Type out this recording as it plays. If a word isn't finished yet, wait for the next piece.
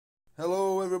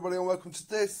everybody and welcome to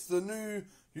this, the new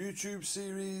YouTube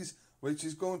series, which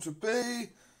is going to be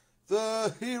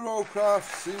the HeroCraft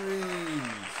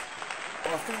series.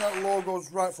 I think that logo's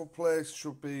rightful place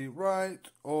should be right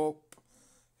up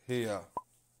here.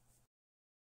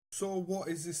 So what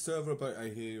is this server about, I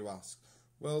hear you ask?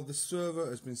 Well, the server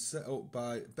has been set up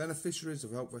by beneficiaries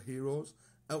of Help for Heroes.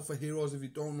 Help for Heroes, if you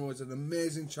don't know, is an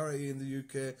amazing charity in the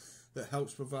UK that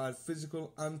helps provide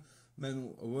physical and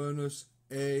mental awareness,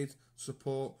 aid,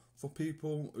 support for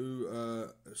people who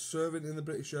are serving in the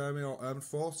British Army or Armed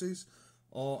Forces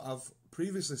or have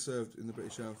previously served in the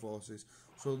British Armed Forces.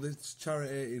 So this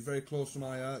charity is very close to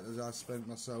my heart, as I spent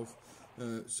myself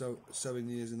 7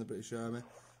 years in the British Army.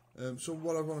 So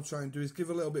what I want to try and do is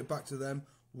give a little bit back to them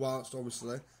whilst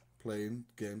obviously playing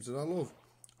games that I love.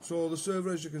 So the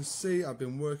server, as you can see, I've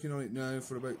been working on it now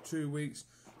for about 2 weeks,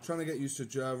 trying to get used to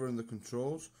Java and the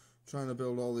controls, trying to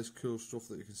build all this cool stuff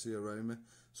that you can see around me.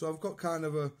 So I've got kind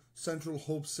of a central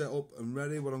hub set up and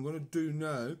ready. What I'm going to do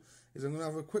now is I'm going to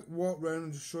have a quick walk around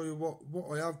and just show you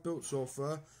what I have built so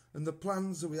far and the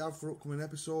plans that we have for upcoming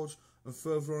episodes and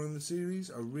further on in the series.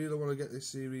 I really want to get this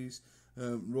series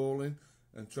rolling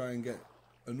and try and get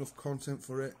enough content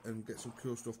for it and get some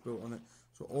cool stuff built on it.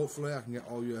 So hopefully I can get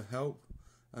all your help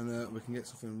and we can get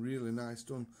something really nice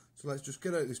done. So let's just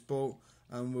get out this boat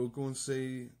and we'll go and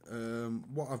see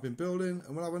what I've been building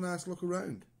and we'll have a nice look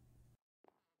around.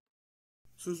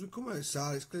 So as we come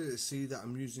outside, it's clear to see that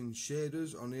I'm using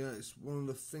shaders on here. It's one of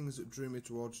the things that drew me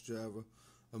towards Java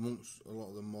amongst a lot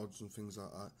of the mods and things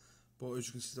like that. But as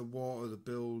you can see, the water, the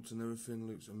builds and everything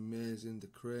looks amazing. The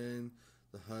crane,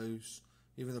 the house,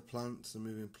 even the plants, the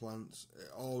moving plants,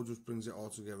 it all just brings it all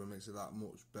together and makes it that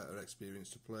much better experience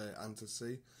to play and to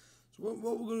see. So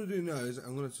what we're going to do now is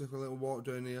I'm going to take a little walk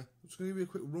down here. I'm just going to give you a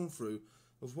quick run through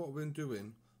of what we've been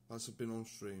doing as I've been on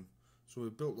stream. So we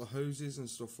built the houses and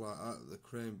stuff like that, the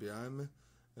crane behind me,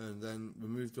 and then we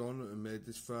moved on and made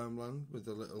this farmland with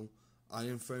the little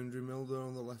iron foundry mill there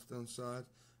on the left hand side,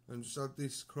 and just had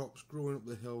these crops growing up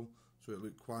the hill so it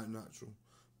looked quite natural.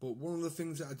 But one of the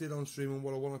things that I did on stream and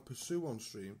what I want to pursue on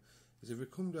stream is if we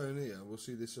come down here, we'll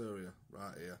see this area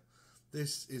right here.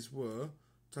 This is where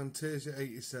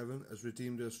Tantasia87 has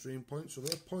redeemed her stream points. So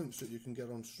they're points that you can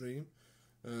get on stream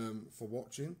for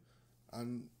watching.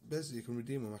 And basically you can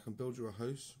redeem them. I can build you a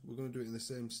house. We're going to do it in the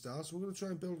same style. So we're going to try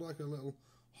and build like a little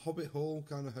hobbit hole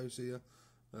kind of house here.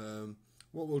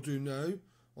 What we'll do now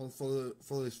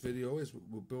for this video is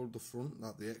we'll build the front,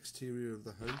 like the exterior of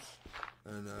the house.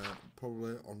 And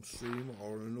probably on stream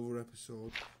or in another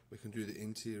episode we can do the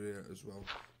interior as well.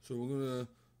 So we're going to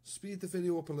speed the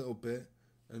video up a little bit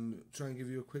and try and give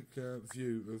you a quick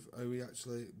view of how we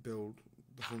actually build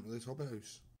the front of this hobbit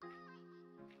house.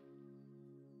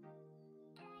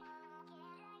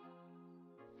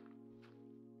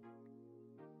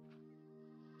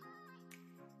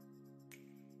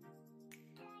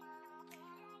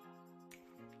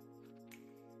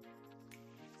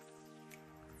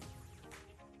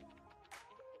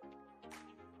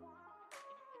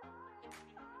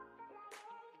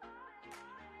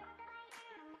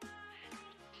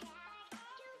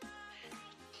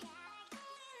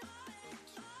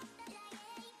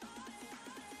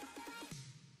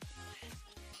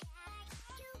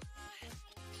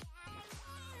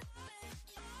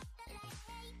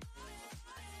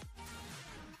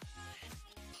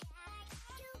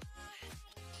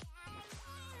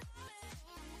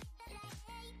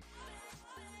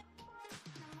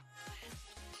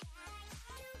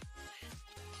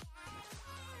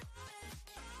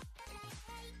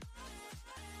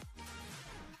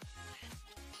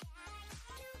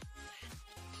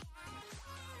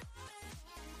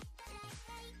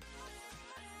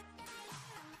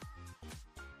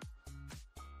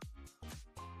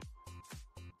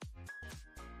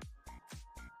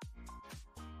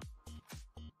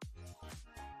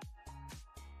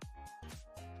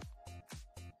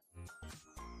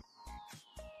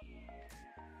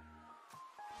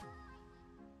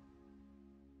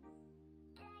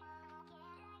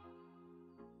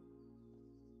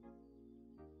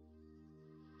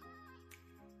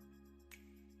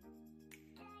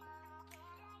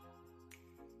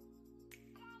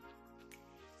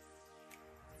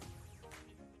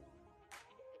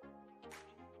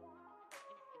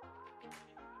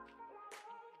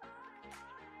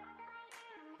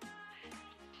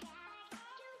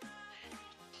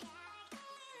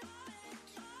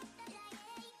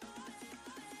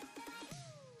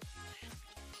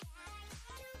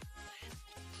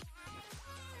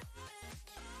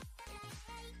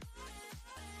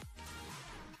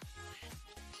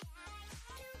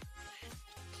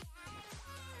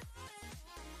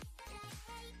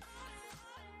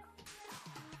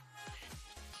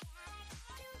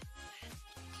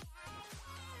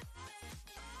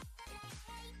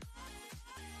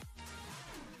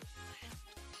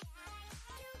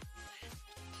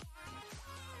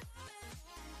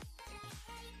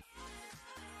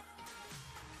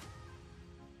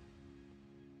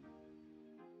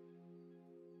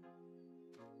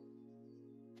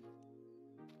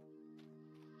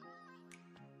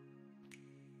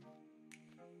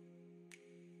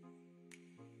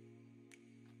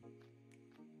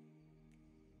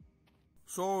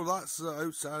 So that's the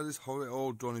outside of this, how it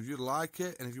all done. If you like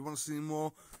it and if you want to see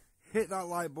more, hit that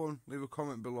like button, leave a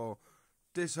comment below.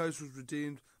 This house was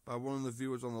redeemed by one of the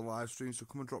viewers on the live stream, so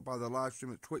come and drop by the live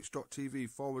stream at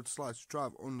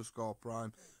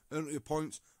twitch.tv/drive_prime. Earn up your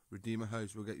points, redeem a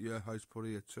house, we'll get your house put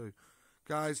here too.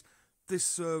 Guys, this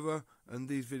server and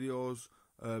these videos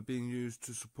are being used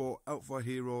to support Out for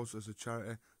Heroes as a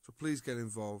charity, so please get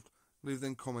involved. Leave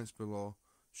them comments below,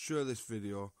 share this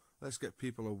video, let's get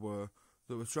people aware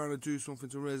that we're trying to do something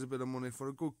to raise a bit of money for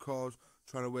a good cause,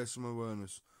 trying to raise some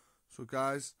awareness. So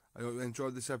guys, I hope you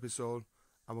enjoyed this episode,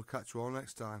 and we'll catch you all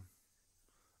next time.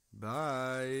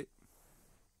 Bye.